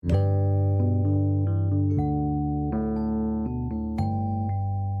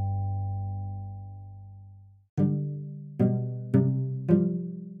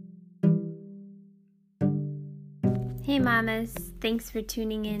Hey mamas, thanks for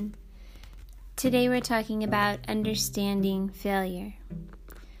tuning in. Today we're talking about understanding failure.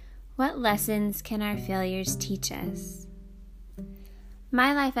 What lessons can our failures teach us?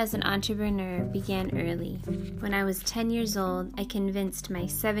 My life as an entrepreneur began early. When I was 10 years old, I convinced my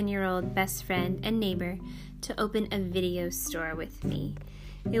 7-year-old best friend and neighbor to open a video store with me.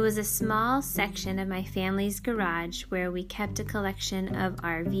 It was a small section of my family's garage where we kept a collection of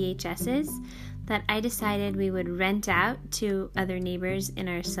our VHSs that I decided we would rent out to other neighbors in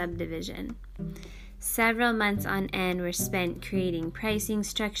our subdivision. Several months on end were spent creating pricing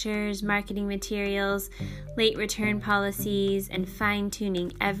structures, marketing materials, late return policies, and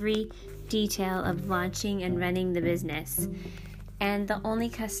fine-tuning every detail of launching and running the business. And the only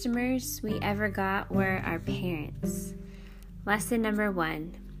customers we ever got were our parents. Lesson number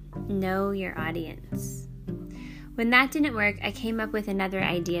 1, know your audience. When that didn't work, I came up with another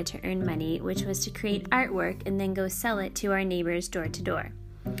idea to earn money, which was to create artwork and then go sell it to our neighbors door to door.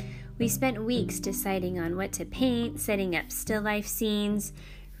 We spent weeks deciding on what to paint, setting up still life scenes,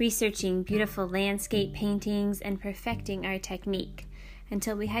 researching beautiful landscape paintings, and perfecting our technique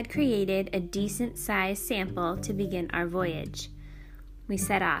until we had created a decent sized sample to begin our voyage. We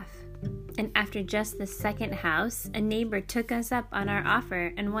set off, and after just the second house, a neighbor took us up on our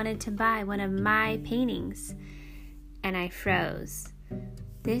offer and wanted to buy one of my paintings. And I froze.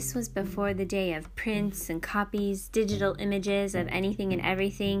 This was before the day of prints and copies, digital images of anything and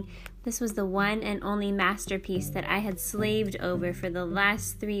everything. This was the one and only masterpiece that I had slaved over for the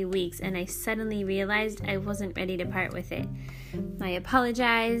last 3 weeks, and I suddenly realized I wasn't ready to part with it. I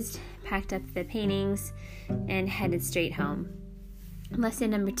apologized, packed up the paintings, and headed straight home. Lesson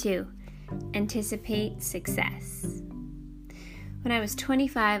number 2, anticipate success. When I was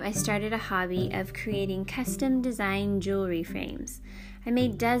 25, I started a hobby of creating custom design jewelry frames. I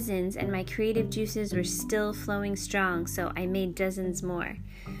made dozens, and my creative juices were still flowing strong, so I made dozens more.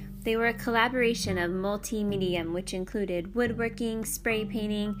 They were a collaboration of multi-medium, which included woodworking, spray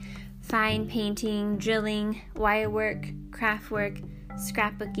painting, fine painting, drilling, wirework, craftwork,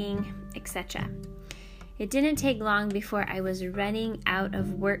 scrapbooking, etc. It didn't take long before I was running out of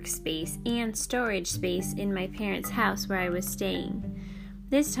workspace and storage space in my parents' house where I was staying.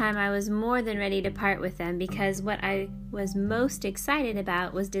 This time I was more than ready to part with them because what I was most excited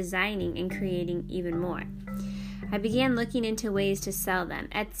about was designing and creating even more. I began looking into ways to sell them: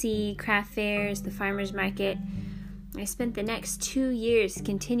 Etsy, craft fairs, the farmer's market. I spent the next 2 years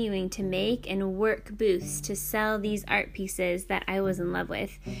continuing to make and work booths to sell these art pieces that I was in love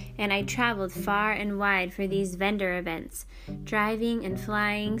with, and I traveled far and wide for these vendor events, driving and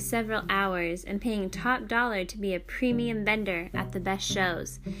flying several hours and paying top dollar to be a premium vendor at the best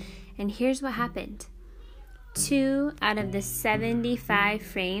shows. And here's what happened. 2 out of the 75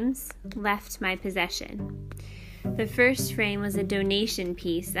 frames left my possession. The first frame was a donation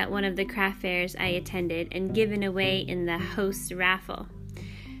piece at one of the craft fairs I attended and given away in the host's raffle.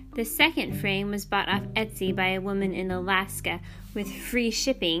 The second frame was bought off Etsy by a woman in Alaska with free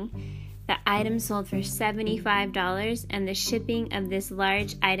shipping. The item sold for $75, and the shipping of this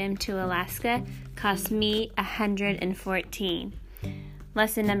large item to Alaska cost me $114.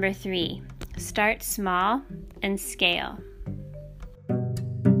 Lesson number 3, start small and scale.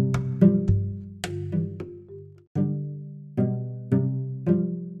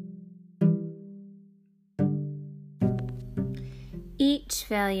 Each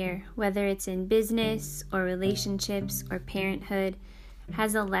failure, whether it's in business or relationships or parenthood,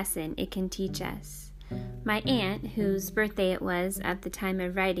 has a lesson it can teach us. My aunt, whose birthday it was at the time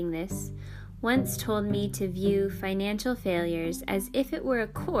of writing this, once told me to view financial failures as if it were a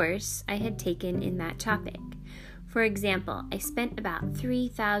course I had taken in that topic. For example, I spent about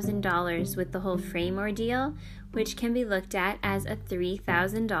 $3,000 with the whole frame ordeal, which can be looked at as a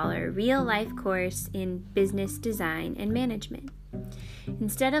 $3,000 real-life course in business design and management.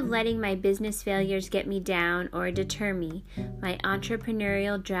 Instead of letting my business failures get me down or deter me, my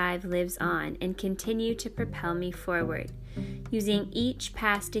entrepreneurial drive lives on and continue to propel me forward, using each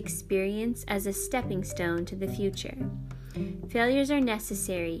past experience as a stepping stone to the future. Failures are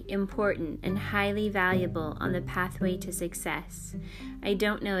necessary, important, and highly valuable on the pathway to success. I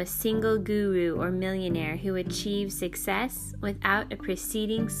don't know a single guru or millionaire who achieves success without a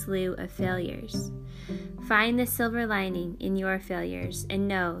preceding slew of failures. Find the silver lining in your failures and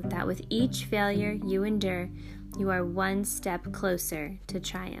know that with each failure you endure, you are one step closer to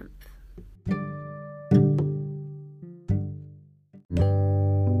triumph.